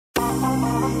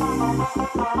Hi,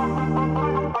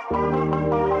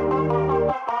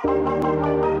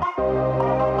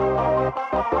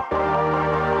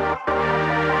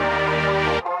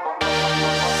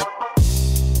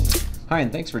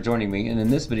 and thanks for joining me, and in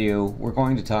this video we're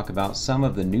going to talk about some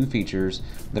of the new features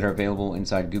that are available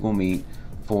inside Google Meet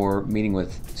for meeting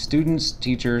with students,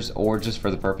 teachers, or just for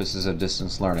the purposes of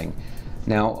distance learning.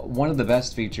 Now, one of the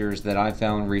best features that I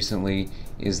found recently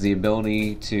is the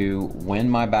ability to, when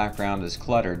my background is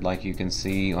cluttered, like you can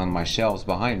see on my shelves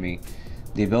behind me,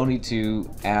 the ability to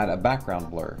add a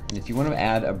background blur. And if you want to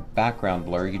add a background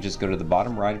blur, you just go to the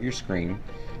bottom right of your screen,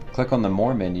 click on the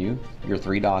More menu, your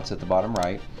three dots at the bottom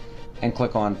right, and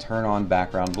click on Turn on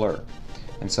Background Blur.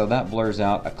 And so that blurs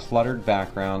out a cluttered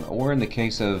background, or in the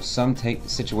case of some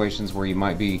situations where you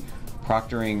might be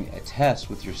proctoring a test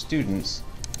with your students,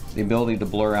 the ability to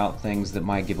blur out things that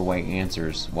might give away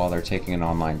answers while they're taking an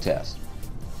online test.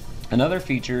 Another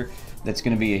feature that's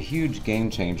going to be a huge game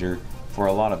changer for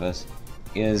a lot of us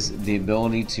is the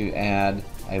ability to add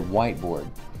a whiteboard.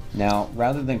 Now,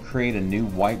 rather than create a new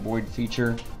whiteboard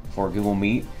feature for Google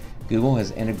Meet, Google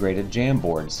has integrated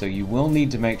Jamboard, so you will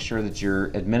need to make sure that your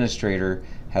administrator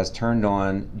has turned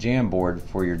on Jamboard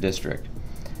for your district.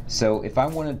 So if I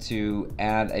wanted to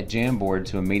add a Jamboard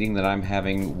to a meeting that I'm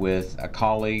having with a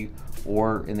colleague,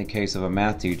 or in the case of a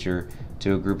math teacher,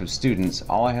 to a group of students,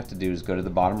 all I have to do is go to the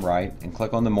bottom right and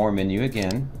click on the More menu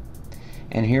again,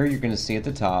 and here you're going to see at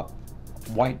the top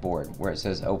Whiteboard where it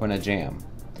says Open a Jam.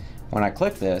 When I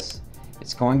click this,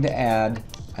 it's going to add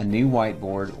a new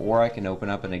whiteboard, or I can open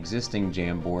up an existing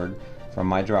Jamboard from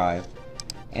my drive,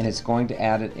 and it's going to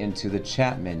add it into the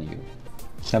chat menu.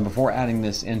 Now, before adding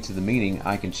this into the meeting,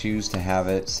 I can choose to have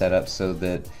it set up so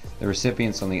that the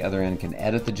recipients on the other end can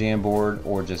edit the Jamboard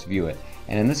or just view it.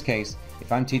 And in this case,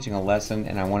 if I'm teaching a lesson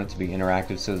and I want it to be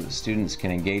interactive so that students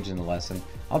can engage in the lesson,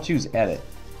 I'll choose Edit.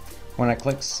 When I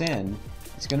click Send,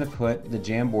 it's going to put the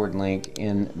Jamboard link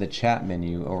in the chat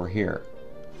menu over here.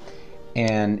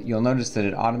 And you'll notice that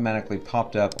it automatically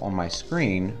popped up on my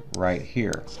screen right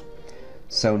here.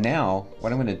 So now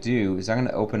what I'm going to do is I'm going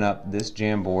to open up this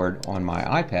Jamboard on my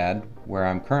iPad where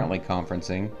I'm currently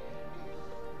conferencing,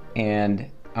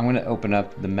 and I'm going to open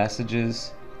up the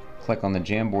messages, click on the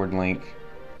Jamboard link,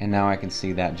 and now I can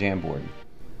see that Jamboard.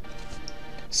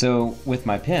 So with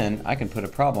my pen, I can put a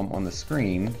problem on the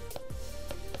screen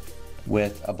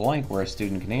with a blank where a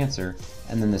student can answer,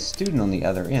 and then the student on the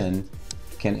other end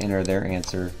can enter their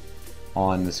answer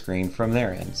on the screen from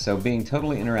their end. So being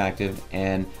totally interactive,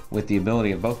 and with the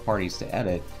ability of both parties to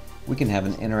edit, we can have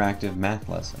an interactive math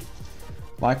lesson.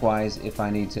 Likewise, if I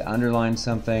need to underline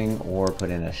something or put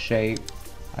in a shape,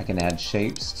 I can add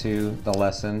shapes to the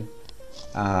lesson.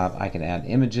 I can add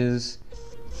images,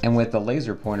 and with the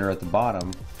laser pointer at the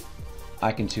bottom,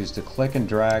 I can choose to click and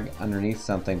drag underneath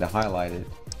something to highlight it,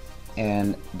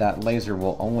 and that laser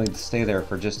will only stay there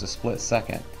for just a split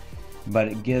second. But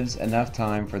it gives enough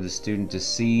time for the student to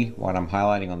see what I'm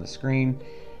highlighting on the screen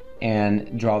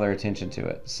and draw their attention to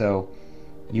it. So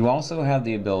you also have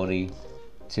the ability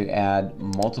to add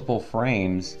multiple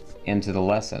frames into the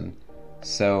lesson,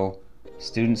 so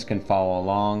students can follow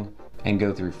along and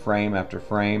go through frame after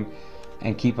frame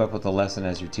and keep up with the lesson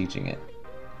as you're teaching it.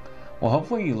 Well,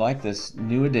 hopefully you like this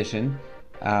new addition.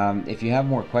 If you have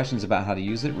more questions about how to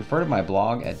use it, refer to my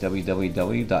blog at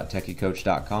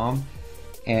www.techycoach.com.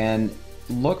 and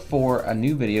look for a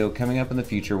new video coming up in the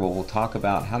future where we'll talk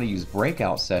about how to use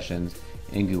breakout sessions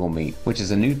in Google Meet, which is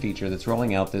a new feature that's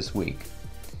rolling out this week.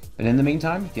 But in the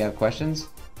meantime, if you have questions,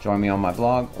 join me on my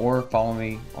blog or follow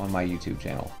me on my YouTube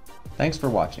channel. Thanks for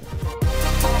watching.